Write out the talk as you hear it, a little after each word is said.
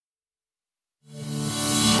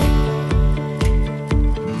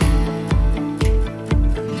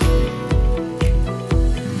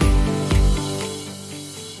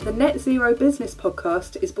Zero Business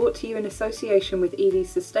Podcast is brought to you in association with Edie's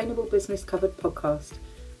Sustainable Business Covered podcast,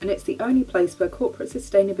 and it's the only place where corporate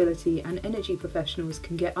sustainability and energy professionals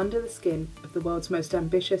can get under the skin of the world's most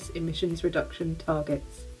ambitious emissions reduction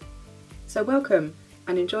targets. So welcome,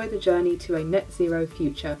 and enjoy the journey to a net zero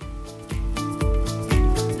future.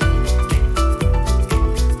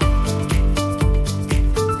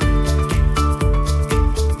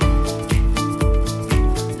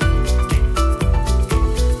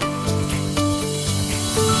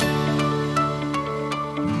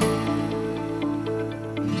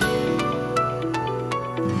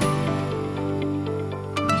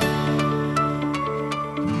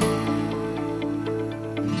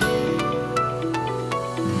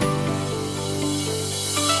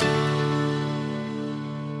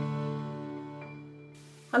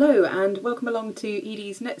 Hello and welcome along to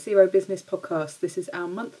Edie's Net Zero Business Podcast. This is our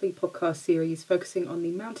monthly podcast series focusing on the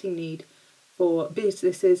mounting need for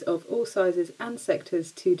businesses of all sizes and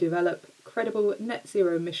sectors to develop credible net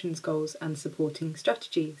zero emissions goals and supporting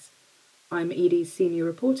strategies. I'm Edie's senior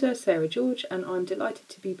reporter, Sarah George, and I'm delighted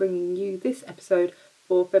to be bringing you this episode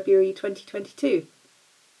for February 2022.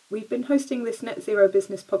 We've been hosting this Net Zero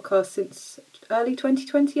Business Podcast since early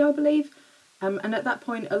 2020, I believe. And at that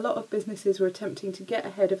point, a lot of businesses were attempting to get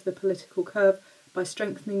ahead of the political curve by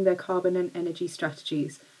strengthening their carbon and energy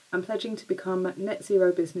strategies and pledging to become net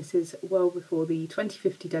zero businesses well before the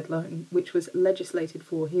 2050 deadline, which was legislated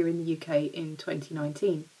for here in the UK in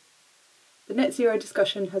 2019. The net zero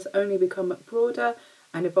discussion has only become broader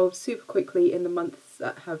and evolved super quickly in the months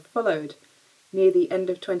that have followed. Near the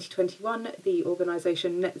end of 2021, the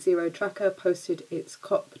organisation Net Zero Tracker posted its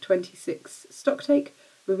COP26 stocktake,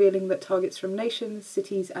 revealing that targets from nations,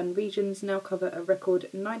 cities and regions now cover a record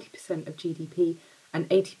 90% of GDP and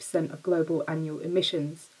 80% of global annual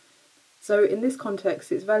emissions. So in this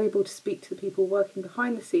context, it's valuable to speak to the people working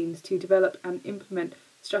behind the scenes to develop and implement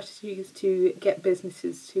strategies to get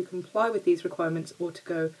businesses to comply with these requirements or to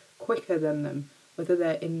go quicker than them, whether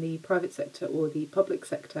they're in the private sector or the public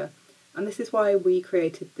sector. And this is why we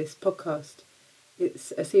created this podcast.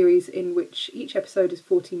 It's a series in which each episode is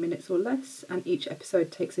 40 minutes or less, and each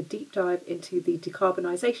episode takes a deep dive into the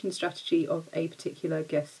decarbonisation strategy of a particular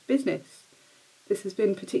guest business. This has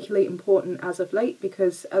been particularly important as of late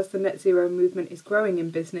because as the net zero movement is growing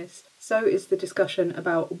in business, so is the discussion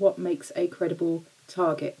about what makes a credible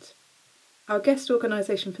target. Our guest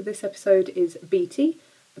organisation for this episode is BT,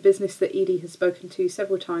 a business that Edie has spoken to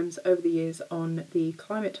several times over the years on the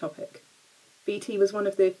climate topic. BT was one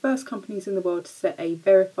of the first companies in the world to set a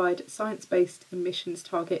verified science-based emissions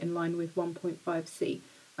target in line with 1.5C,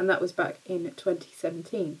 and that was back in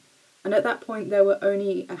 2017. And at that point there were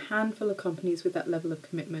only a handful of companies with that level of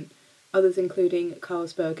commitment, others including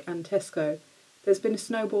Carlsberg and Tesco. There's been a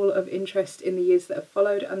snowball of interest in the years that have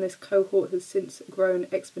followed, and this cohort has since grown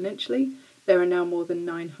exponentially. There are now more than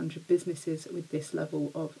 900 businesses with this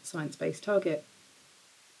level of science-based target.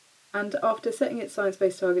 And after setting its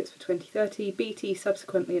science-based targets for 2030, BT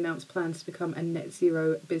subsequently announced plans to become a net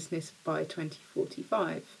zero business by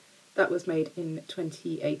 2045. That was made in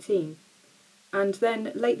 2018. And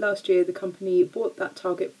then late last year, the company brought that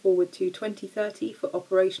target forward to 2030 for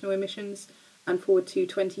operational emissions and forward to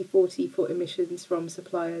 2040 for emissions from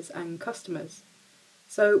suppliers and customers.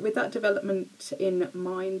 So with that development in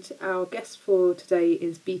mind, our guest for today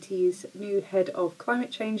is BT's new Head of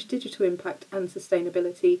Climate Change, Digital Impact and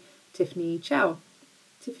Sustainability, Tiffany Chow.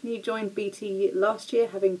 Tiffany joined BT last year,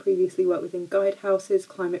 having previously worked within Guidehouse's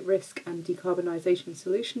climate risk and decarbonisation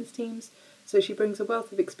solutions teams, so she brings a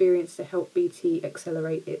wealth of experience to help BT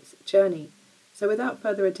accelerate its journey. So without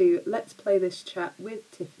further ado, let's play this chat with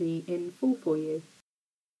Tiffany in full for you.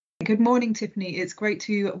 Good morning, Tiffany. It's great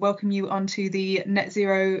to welcome you onto the Net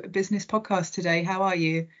Zero Business Podcast today. How are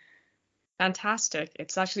you? Fantastic.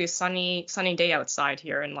 It's actually a sunny day outside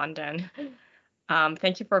here in London.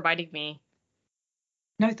 Thank you for inviting me.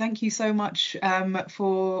 No, thank you so much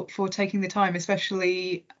for taking the time,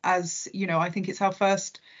 especially as, you know, I think it's our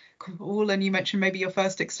first call, and you mentioned maybe your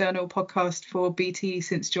first external podcast for BT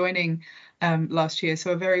since joining last year.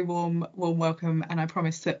 So a very warm welcome, and I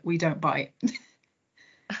promise that we don't bite.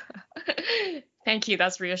 Thank you.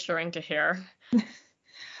 That's reassuring to hear.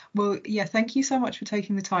 Well, yeah, thank you so much for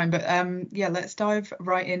taking the time. But let's dive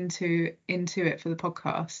right into it for the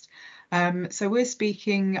podcast. So we're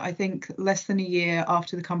speaking, I think, less than a year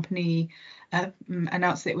after the company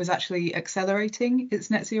announced that it was actually accelerating its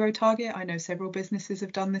net zero target. I know several businesses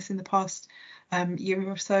have done this in the past year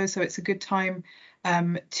or so it's a good time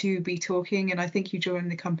to be talking. And I think you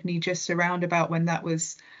joined the company just around about when that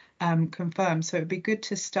was confirmed. So it'd be good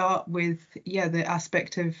to start with, the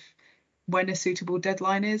aspect of when a suitable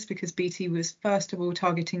deadline is, because BT was first of all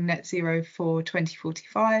targeting net zero for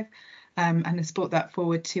 2045 and has brought that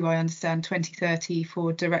forward to, I understand, 2030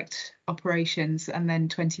 for direct operations and then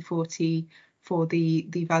 2040 for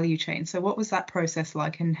the value chain. So what was that process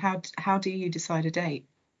like, and how do you decide a date?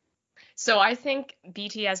 So I think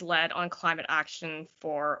BT has led on climate action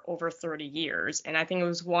for over 30 years, and I think it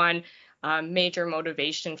was one major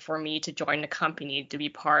motivation for me to join the company to be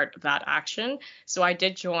part of that action. So I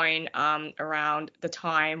did join around the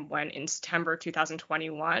time when in September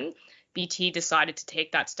 2021, BT decided to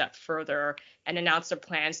take that step further and announced their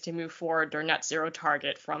plans to move forward their net zero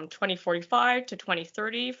target from 2045 to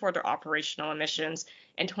 2030 for their operational emissions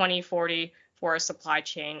and 2040 for supply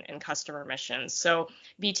chain and customer emissions. So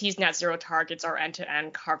BT's net zero targets are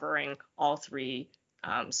end-to-end, covering all three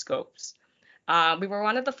scopes. We were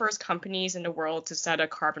one of the first companies in the world to set a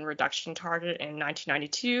carbon reduction target in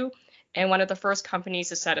 1992, and one of the first companies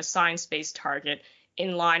to set a science-based target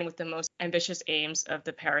in line with the most ambitious aims of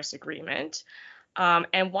the Paris Agreement.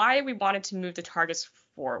 And why we wanted to move the targets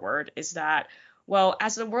forward is that, well,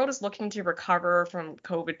 as the world is looking to recover from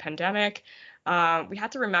COVID pandemic, we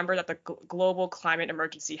have to remember that the global climate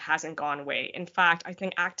emergency hasn't gone away. In fact, I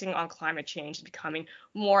think acting on climate change is becoming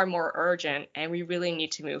more and more urgent, and we really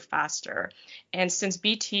need to move faster. And since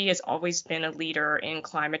BT has always been a leader in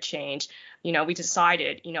climate change, we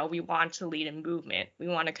decided, we want to lead a movement. We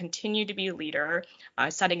want to continue to be a leader,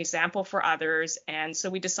 setting example for others. And so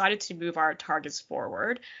we decided to move our targets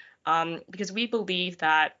forward. Because we believe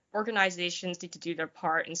that organizations need to do their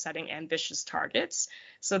part in setting ambitious targets.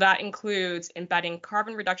 So that includes embedding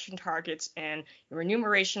carbon reduction targets in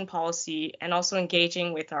remuneration policy and also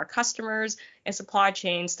engaging with our customers and supply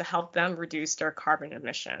chains to help them reduce their carbon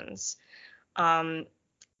emissions. And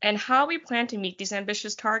how we plan to meet these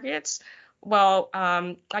ambitious targets? Well,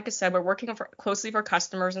 like I said, we're working closely with our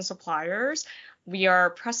customers and suppliers. We are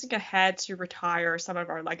pressing ahead to retire some of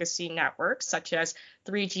our legacy networks, such as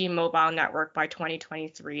 3G mobile network by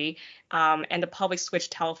 2023 and the public switch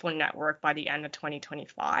telephone network by the end of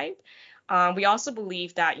 2025. We also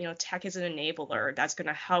believe that tech is an enabler that's going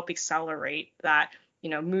to help accelerate that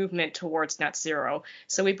movement towards net zero.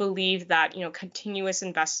 So we believe that continuous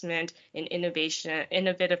investment in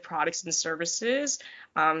innovative products and services,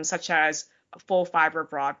 such as full fiber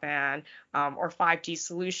broadband or 5G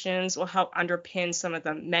solutions, will help underpin some of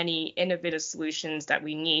the many innovative solutions that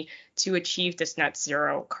we need to achieve this net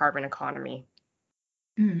zero carbon economy.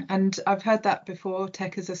 And I've heard that before,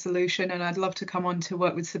 tech as a solution, and I'd love to come on to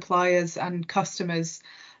work with suppliers and customers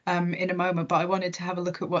in a moment, but I wanted to have a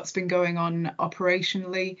look at what's been going on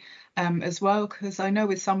operationally as well, because I know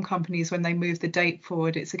with some companies, when they move the date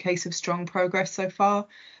forward, it's a case of strong progress so far,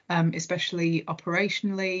 especially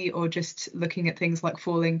operationally, or just looking at things like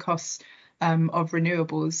falling costs of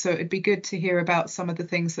renewables. So it'd be good to hear about some of the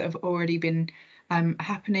things that have already been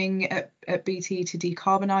happening at BT to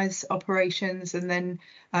decarbonise operations, and then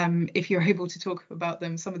if you're able to talk about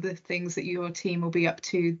them, some of the things that your team will be up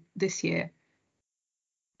to this year.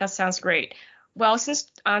 That sounds great. Well,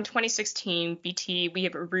 since 2016, BT, we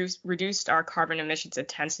have reduced our carbon emissions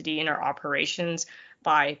intensity in our operations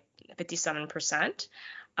by 57%.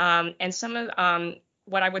 And some of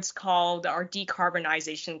what I would call our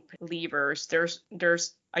decarbonization levers, there's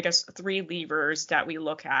I guess 3 levers that we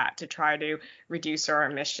look at to try to reduce our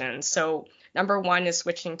emissions. So number 1 is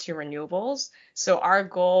switching to renewables. So our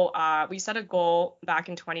goal, we set a goal back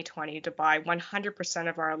in 2020 to buy 100%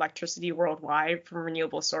 of our electricity worldwide from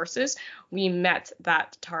renewable sources. We met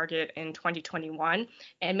that target in 2021,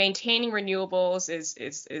 and maintaining renewables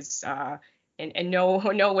is in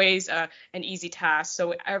no ways an easy task.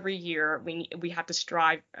 So every year we have to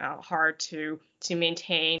strive hard to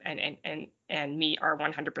maintain and meet our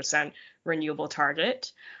 100% renewable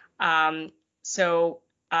target. So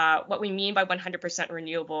what we mean by 100%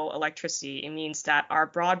 renewable electricity, it means that our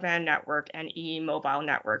broadband network and mobile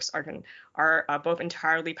networks are both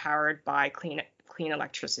entirely powered by clean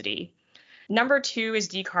electricity. Number 2 is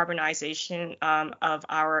decarbonization of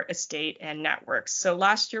our estate and networks. So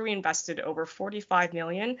last year we invested over 45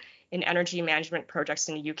 million in energy management projects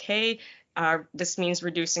in the UK. This means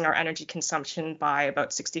reducing our energy consumption by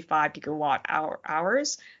about 65 gigawatt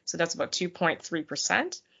hours. So that's about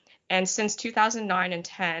 2.3%. And since 2009 and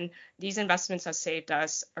 10, these investments have saved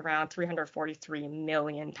us around 343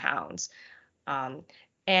 million pounds.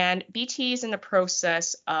 And BT is in the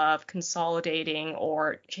process of consolidating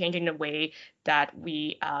or changing the way that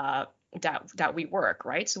we work,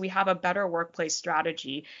 right? So we have a better workplace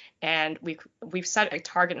strategy, and we've set a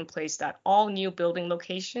target in place that all new building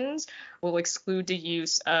locations will exclude the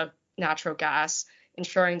use of natural gas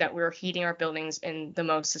ensuring that we're heating our buildings in the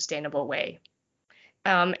most sustainable way.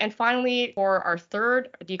 And finally, for our third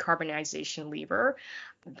decarbonization lever,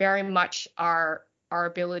 very much our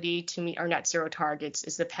ability to meet our net zero targets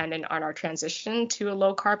is dependent on our transition to a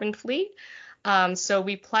low carbon fleet. So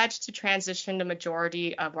we pledged to transition the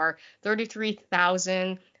majority of our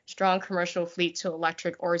 33,000 strong commercial fleet to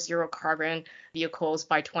electric or zero carbon vehicles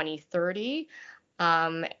by 2030.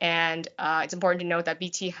 And it's important to note that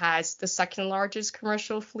BT has the second largest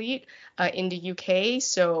commercial fleet in the UK.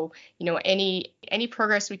 So, any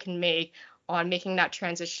progress we can make on making that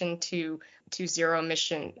transition to zero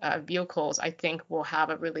emission vehicles, I think will have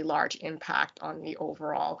a really large impact on the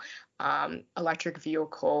overall electric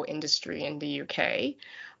vehicle industry in the UK.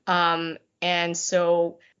 And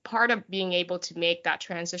so part of being able to make that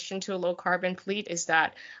transition to a low carbon fleet is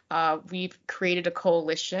that we've created a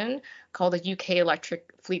coalition called the UK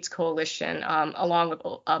Electric Fleets Coalition, along with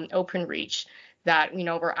Openreach, that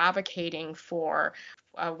we're advocating for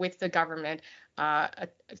with the government a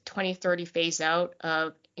 2030 phase out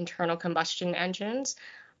of internal combustion engines,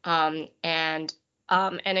 and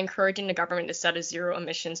encouraging the government to set a zero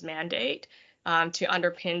emissions mandate to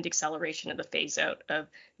underpin the acceleration of the phase out of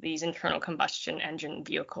these internal combustion engine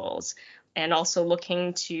vehicles, and also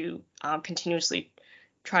looking to continuously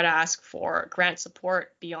try to ask for grant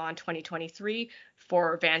support beyond 2023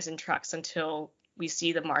 for vans and trucks until we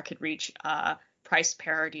see the market reach price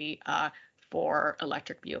parity for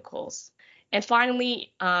electric vehicles. And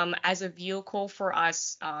finally, as a vehicle for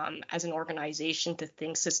us as an organization to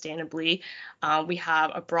think sustainably, we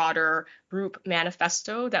have a broader group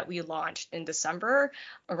manifesto that we launched in December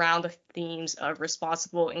around the themes of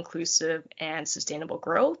responsible, inclusive, and sustainable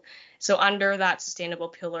growth. So under that sustainable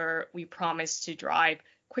pillar, we promise to drive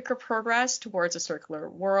quicker progress towards a circular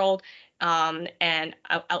world, and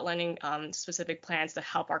outlining specific plans to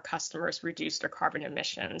help our customers reduce their carbon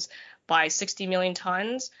emissions by 60 million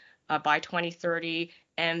tons by 2030,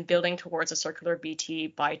 and building towards a circular BT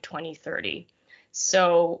by 2030.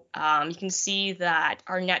 So you can see that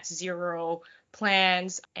our net zero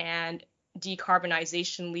plans and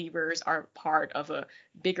decarbonization levers are part of a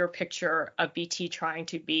bigger picture of BT trying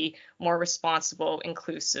to be more responsible,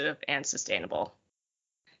 inclusive, and sustainable.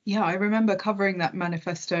 Yeah, I remember covering that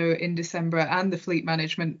manifesto in December and the fleet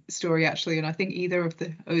management story, actually. And I think either of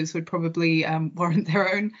those would probably warrant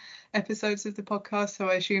their own episodes of the podcast. So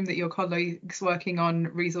I assume that your colleagues working on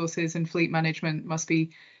resources and fleet management must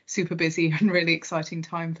be super busy and really exciting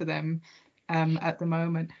time for them at the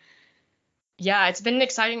moment. Yeah, it's been an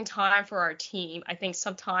exciting time for our team. I think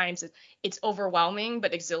sometimes it's overwhelming,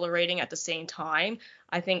 but exhilarating at the same time.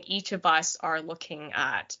 I think each of us are looking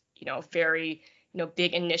at, very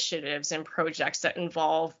big initiatives and projects that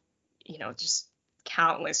involve, just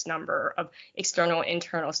countless number of external and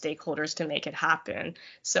internal stakeholders to make it happen.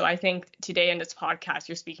 So I think today in this podcast,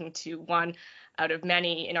 you're speaking to one out of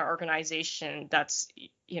many in our organization that's,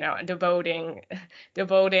 devoting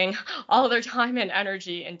all their time and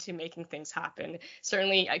energy into making things happen.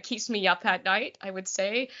 Certainly it keeps me up at night, I would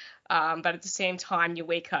say. But at the same time, you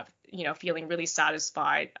wake up, feeling really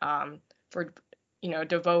satisfied for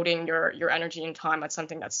devoting your energy and time on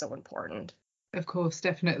something that's so important. Of course,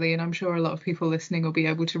 definitely. And I'm sure a lot of people listening will be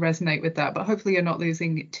able to resonate with that. But hopefully you're not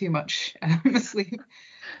losing too much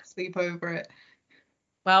sleep over it.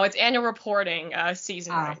 Well, it's annual reporting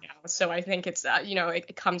season right now. So I think it's,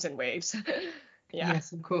 it comes in waves. Yeah.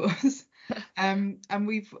 Yes, of course. And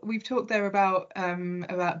we've talked there about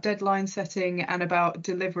deadline setting and about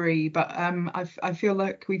delivery, but I feel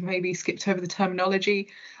like we've maybe skipped over the terminology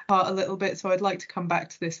part a little bit. So I'd like to come back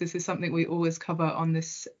to this. This is something we always cover on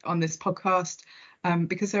this podcast,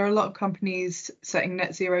 because there are a lot of companies setting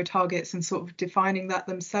net zero targets and sort of defining that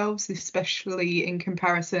themselves, especially in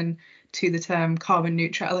comparison to the term carbon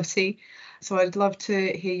neutrality. So I'd love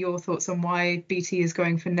to hear your thoughts on why BT is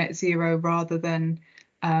going for net zero rather than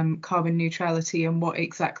carbon neutrality, and what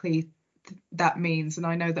exactly that means. And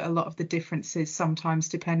I know that a lot of the differences sometimes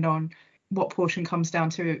depend on what portion comes down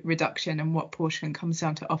to reduction and what portion comes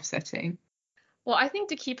down to offsetting. Well, I think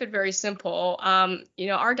to keep it very simple,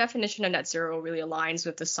 our definition of net zero really aligns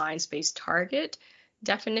with the science-based target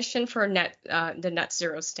definition for the net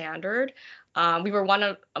zero standard. We were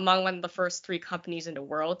among one of the first 3 companies in the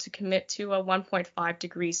world to commit to a 1.5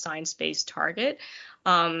 degree science-based target.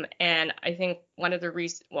 And I think one of the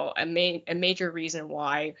reasons, a major reason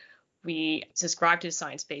why we subscribe to the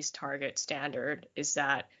science-based target standard is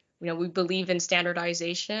that, we believe in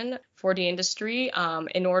standardization for the industry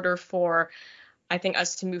in order for I think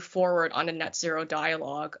us to move forward on a net zero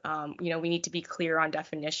dialogue, we need to be clear on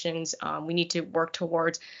definitions. We need to work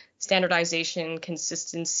towards standardization,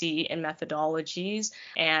 consistency, and methodologies.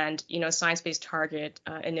 And, Science-Based Target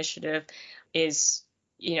Initiative is,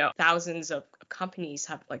 thousands of companies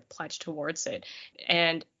have like pledged towards it.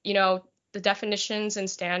 And, the definitions and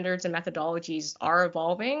standards and methodologies are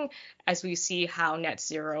evolving as we see how net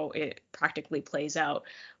zero it practically plays out.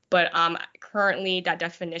 But currently, that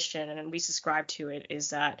definition, and we subscribe to it, is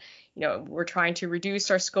that we're trying to reduce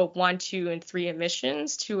our scope 1, 2, and 3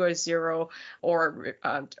 emissions to a zero or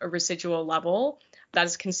a residual level that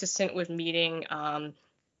is consistent with meeting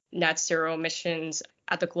net zero emissions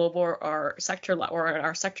at the global or sector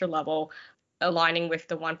our sector level, aligning with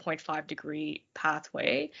the 1.5 degree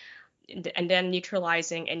pathway, and then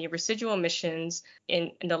neutralizing any residual emissions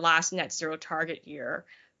in the last net zero target year.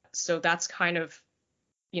 So that's kind of,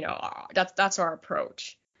 that's our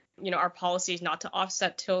approach. Our policy is not to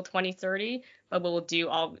offset till 2030, but we'll do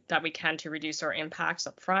all that we can to reduce our impacts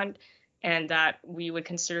up front, and that we would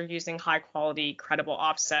consider using high quality, credible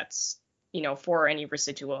offsets, for any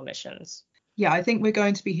residual emissions. Yeah, I think we're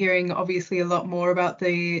going to be hearing obviously a lot more about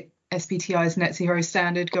the SBTi's net zero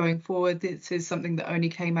standard going forward. This is something that only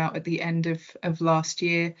came out at the end of last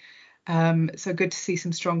year. So good to see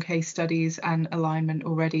some strong case studies and alignment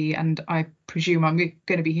already. And I presume I'm going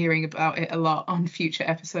to be hearing about it a lot on future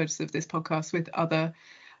episodes of this podcast with other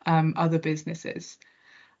businesses.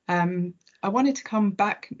 I wanted to come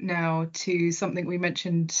back now to something we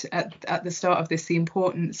mentioned at the start of this, the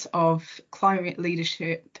importance of climate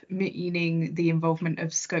leadership, meaning the involvement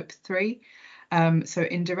of scope 3. So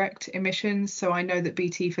indirect emissions. So I know that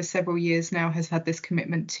BT for several years now has had this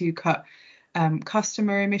commitment to cut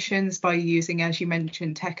customer emissions by using, as you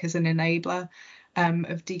mentioned, tech as an enabler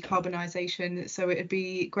of decarbonisation. So it'd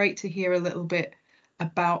be great to hear a little bit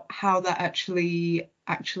about how that actually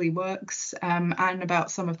works, and about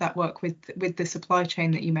some of that work with the supply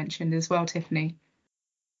chain that you mentioned as well, Tiffany.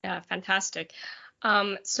 Yeah, fantastic.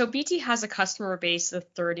 So BT has a customer base of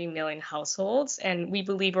 30 million households, and we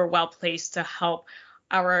believe we're well placed to help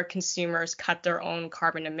our consumers cut their own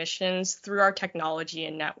carbon emissions through our technology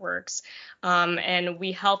and networks. And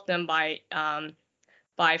we help them by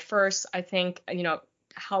first, I think,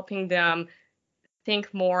 helping them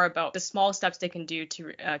think more about the small steps they can do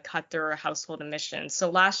to cut their household emissions.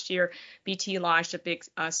 So last year, BT launched a big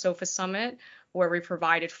SOFA Summit, where we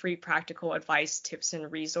provided free practical advice, tips,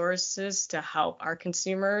 and resources to help our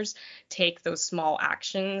consumers take those small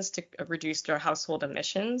actions to reduce their household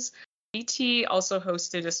emissions. BT also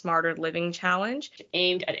hosted a Smarter Living Challenge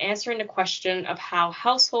aimed at answering the question of how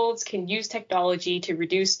households can use technology to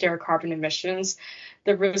reduce their carbon emissions.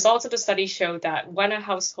 The results of the study showed that when a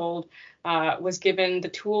household was given the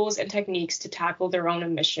tools and techniques to tackle their own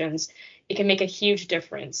emissions, it can make a huge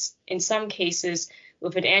difference. In some cases,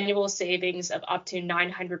 with an annual savings of up to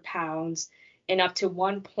 £900 and up to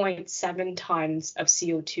 1.7 tons of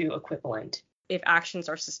CO2 equivalent, if actions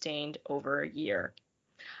are sustained over a year.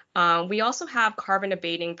 We also have carbon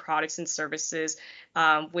abating products and services,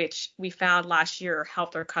 which we found last year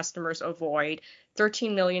helped our customers avoid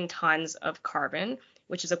 13 million tons of carbon,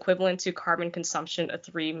 which is equivalent to carbon consumption of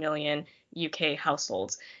 3 million UK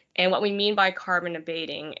households. And what we mean by carbon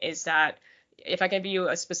abating is that, if I can give you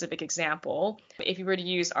a specific example, if you were to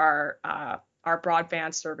use our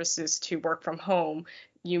broadband services to work from home,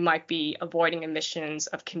 you might be avoiding emissions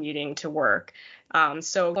of commuting to work.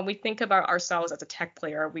 So when we think about ourselves as a tech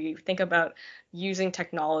player, we think about using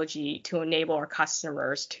technology to enable our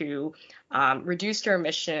customers to reduce their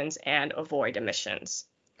emissions and avoid emissions.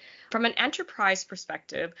 From an enterprise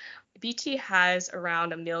perspective, BT has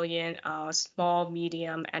around 1 million small,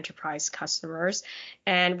 medium enterprise customers,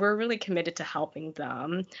 and we're really committed to helping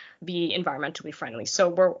them be environmentally friendly.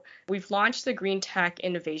 So we've launched the Green Tech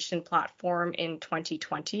Innovation Platform in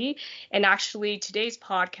 2020, and actually today's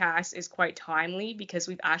podcast is quite timely because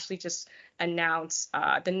we've actually just announced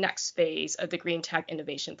the next phase of the Green Tech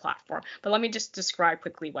Innovation Platform. But let me just describe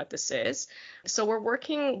quickly what this is. So we're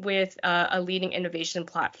working with a leading innovation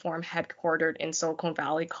platform headquartered in Silicon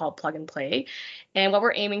Valley called Plug and Play. And what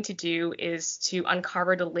we're aiming to do is to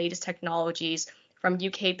uncover the latest technologies from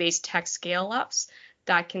UK-based tech scale-ups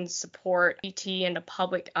that can support BT and the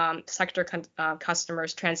public sector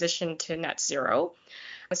customers transition to net zero.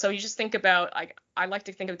 So you just think about, I like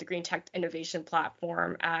to think of the Green Tech Innovation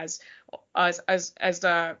Platform as a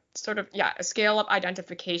sort of, a scale-up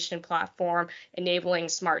identification platform enabling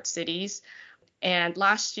smart cities. And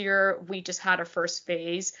last year, we just had our first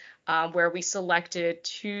phase where we selected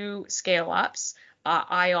 2 scale-ups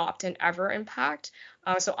IOPT and Ever Impact.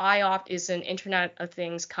 So IOPT is an Internet of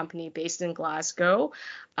Things company based in Glasgow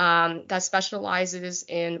that specializes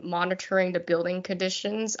in monitoring the building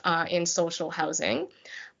conditions in social housing.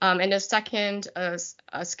 And the second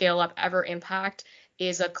scale-up, Ever Impact,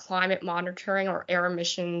 is a climate monitoring or air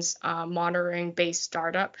emissions monitoring-based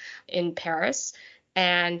startup in Paris.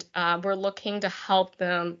 And we're looking to help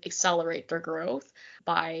them accelerate their growth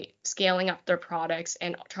by scaling up their products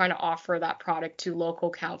and trying to offer that product to local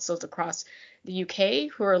councils across the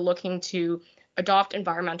UK who are looking to adopt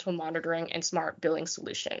environmental monitoring and smart building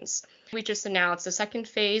solutions. We just announced the second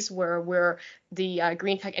phase where the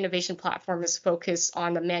Green Tech Innovation Platform is focused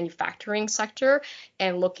on the manufacturing sector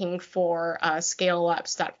and looking for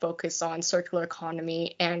scale-ups that focus on circular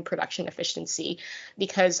economy and production efficiency,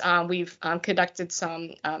 because we've conducted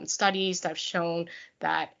some studies that have shown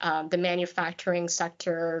that the manufacturing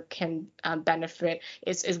sector can benefit,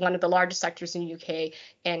 is one of the largest sectors in the UK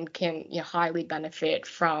and can highly benefit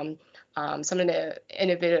from some of the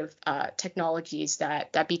innovative technologies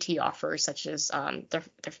that BT offers, such as their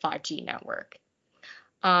 5G network.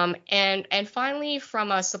 And finally,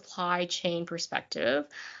 from a supply chain perspective,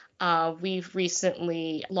 we've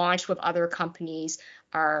recently launched with other companies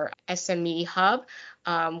our SME Hub,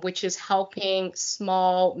 which is helping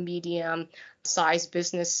small, medium-sized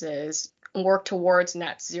businesses work towards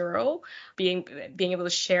net zero, being able to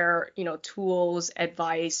share tools,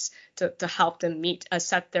 advice to help them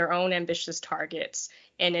set their own ambitious targets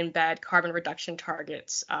and embed carbon reduction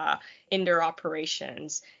targets in their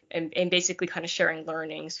operations, and basically kind of sharing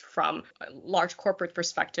learnings from a large corporate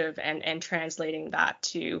perspective and translating that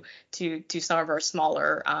to some of our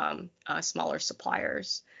smaller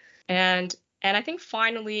suppliers. And I think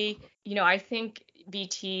finally, I think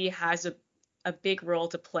BT has a big role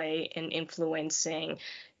to play in influencing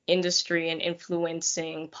industry and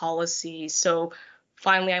influencing policy. So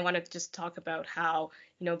finally, I want to just talk about how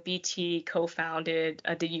BT co-founded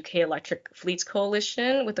the UK Electric Fleets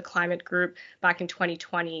Coalition with the Climate Group back in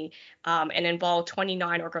 2020 and involved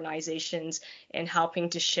 29 organizations in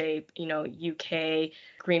helping to shape UK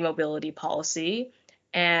green mobility policy.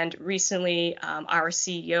 And recently, our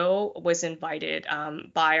CEO was invited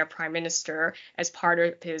by our Prime Minister as part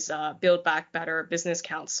of his Build Back Better Business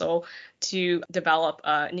Council to develop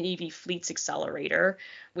an EV Fleets Accelerator,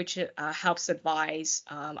 which helps advise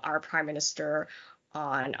our Prime Minister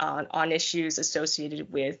on issues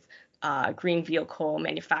associated with green vehicle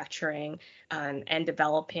manufacturing and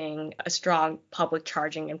developing a strong public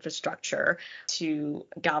charging infrastructure to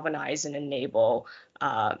galvanize and enable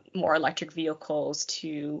more electric vehicles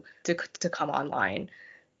to come online.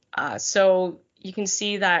 So you can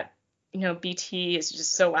see that BT is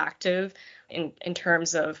just so active in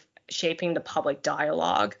terms of shaping the public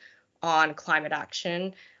dialogue on climate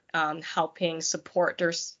action, helping support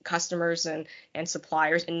their customers and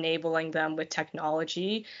suppliers, enabling them with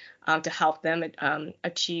technology to help them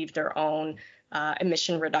achieve their own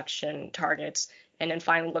emission reduction targets, and then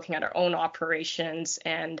finally looking at our own operations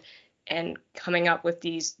and coming up with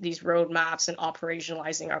these roadmaps and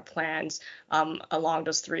operationalizing our plans along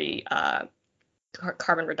those three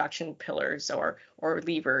carbon reduction pillars or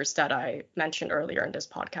levers that I mentioned earlier in this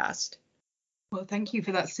podcast. Well, thank you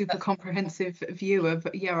for that super comprehensive view of,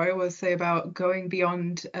 I always say about going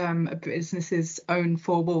beyond a business's own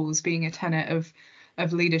four walls being a tenet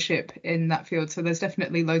of leadership in that field. So there's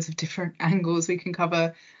definitely loads of different angles we can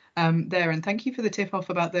cover there. And thank you for the tip off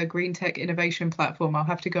about the Green Tech Innovation Platform. I'll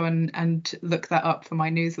have to go and look that up for my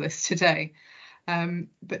news list today.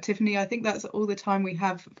 But Tiffany, I think that's all the time we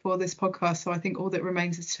have for this podcast. So I think all that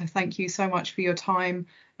remains is to thank you so much for your time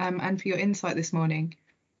and for your insight this morning.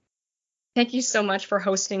 Thank you so much for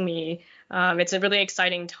hosting me. It's a really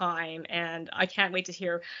exciting time, and I can't wait to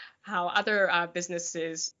hear how other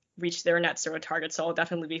businesses reach their net zero targets. So I'll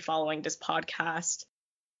definitely be following this podcast.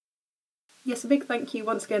 Yes, a big thank you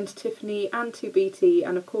once again to Tiffany and to BT,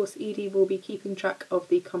 and of course Edie will be keeping track of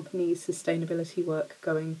the company's sustainability work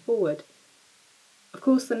going forward. Of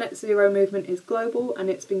course, the net zero movement is global, and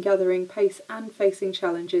it's been gathering pace and facing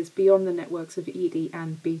challenges beyond the networks of Edie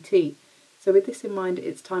and BT. So with this in mind,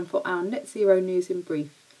 it's time for our Net Zero News in Brief,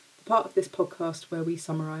 the part of this podcast where we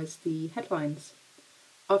summarise the headlines.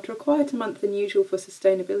 After a quieter month than usual for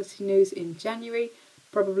sustainability news in January,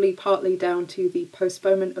 probably partly down to the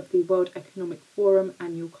postponement of the World Economic Forum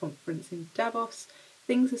annual conference in Davos,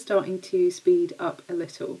 things are starting to speed up a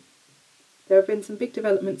little. There have been some big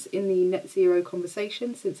developments in the net zero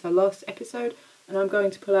conversation since our last episode, and I'm going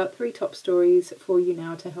to pull out 3 top stories for you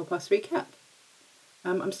now to help us recap.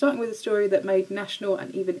 I'm starting with a story that made national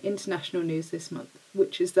and even international news this month,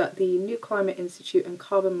 which is that the New Climate Institute and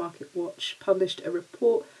Carbon Market Watch published a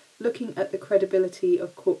report looking at the credibility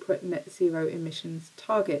of corporate net zero emissions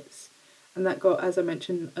targets. And that got, as I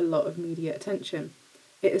mentioned, a lot of media attention.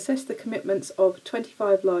 It assessed the commitments of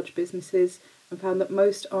 25 large businesses and found that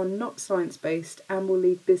most are not science-based and will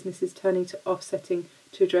leave businesses turning to offsetting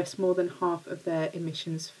to address more than half of their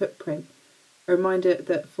emissions footprint. A reminder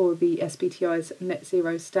that for the SBTi's net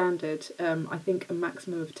zero standard, I think a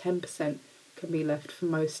maximum of 10% can be left for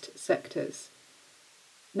most sectors.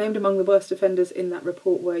 Named among the worst offenders in that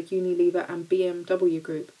report were Unilever and BMW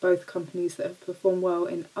Group, both companies that have performed well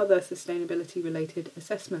in other sustainability-related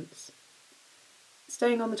assessments.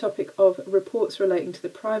 Staying on the topic of reports relating to the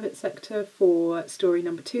private sector, for story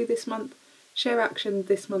number 2 this month, ShareAction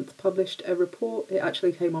this month published a report, it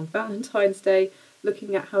actually came on Valentine's Day,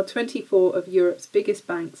 looking at how 24 of Europe's biggest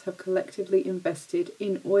banks have collectively invested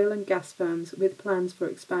in oil and gas firms with plans for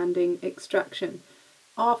expanding extraction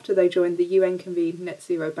after they joined the UN-convened Net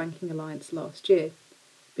Zero Banking Alliance last year.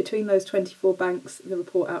 Between those 24 banks, the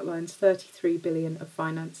report outlines $33 billion of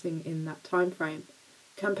financing in that timeframe.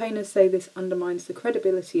 Campaigners say this undermines the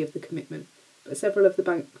credibility of the commitment, but several of the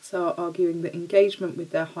banks are arguing that engagement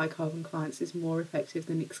with their high-carbon clients is more effective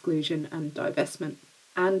than exclusion and divestment.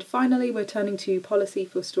 And finally, we're turning to policy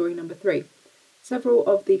for story number 3. Several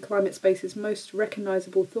of the climate space's most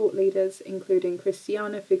recognisable thought leaders, including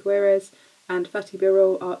Christiana Figueres and Fatih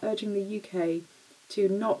Birol, are urging the UK to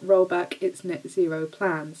not roll back its net zero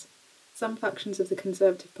plans. Some factions of the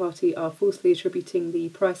Conservative Party are falsely attributing the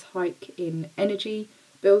price hike in energy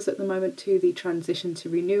bills at the moment to the transition to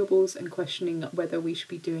renewables and questioning whether we should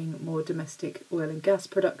be doing more domestic oil and gas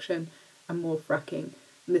production and more fracking.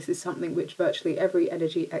 And this is something which virtually every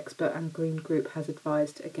energy expert and green group has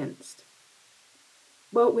advised against.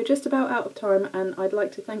 Well, we're just about out of time, and I'd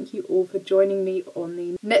like to thank you all for joining me on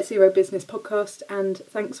the Net Zero Business podcast, and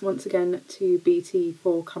thanks once again to BT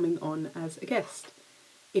for coming on as a guest.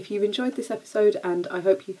 If you've enjoyed this episode, and I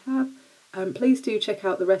hope you have, please do check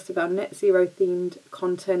out the rest of our net zero themed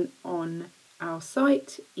content on our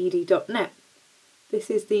site, ed.net. This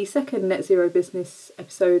is the second Net Zero Business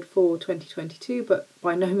episode for 2022, but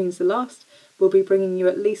by no means the last. We'll be bringing you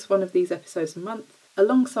at least one of these episodes a month,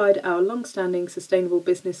 alongside our long-standing Sustainable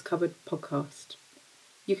Business Covered podcast.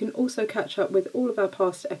 You can also catch up with all of our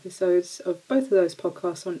past episodes of both of those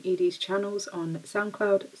podcasts on ED's channels on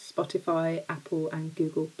SoundCloud, Spotify, Apple and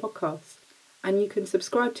Google Podcasts. And you can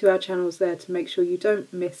subscribe to our channels there to make sure you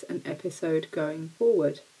don't miss an episode going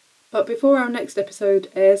forward. But before our next episode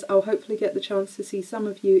airs, I'll hopefully get the chance to see some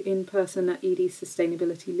of you in person at ED's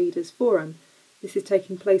Sustainability Leaders Forum. This is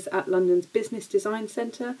taking place at London's Business Design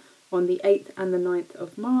Centre on the 8th and the 9th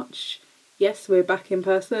of March. Yes, we're back in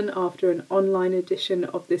person after an online edition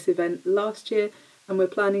of this event last year, and we're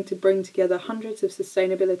planning to bring together hundreds of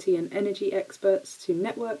sustainability and energy experts to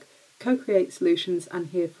network, co-create solutions and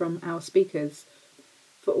hear from our speakers.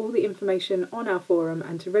 For all the information on our forum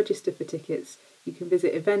and to register for tickets, you can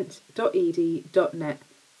visit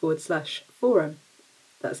event.ed.net/forum.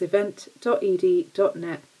 That's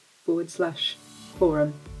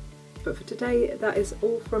event.ed.net/forum. But for today, that is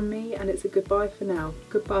all from me, and it's a goodbye for now.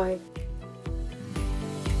 Goodbye.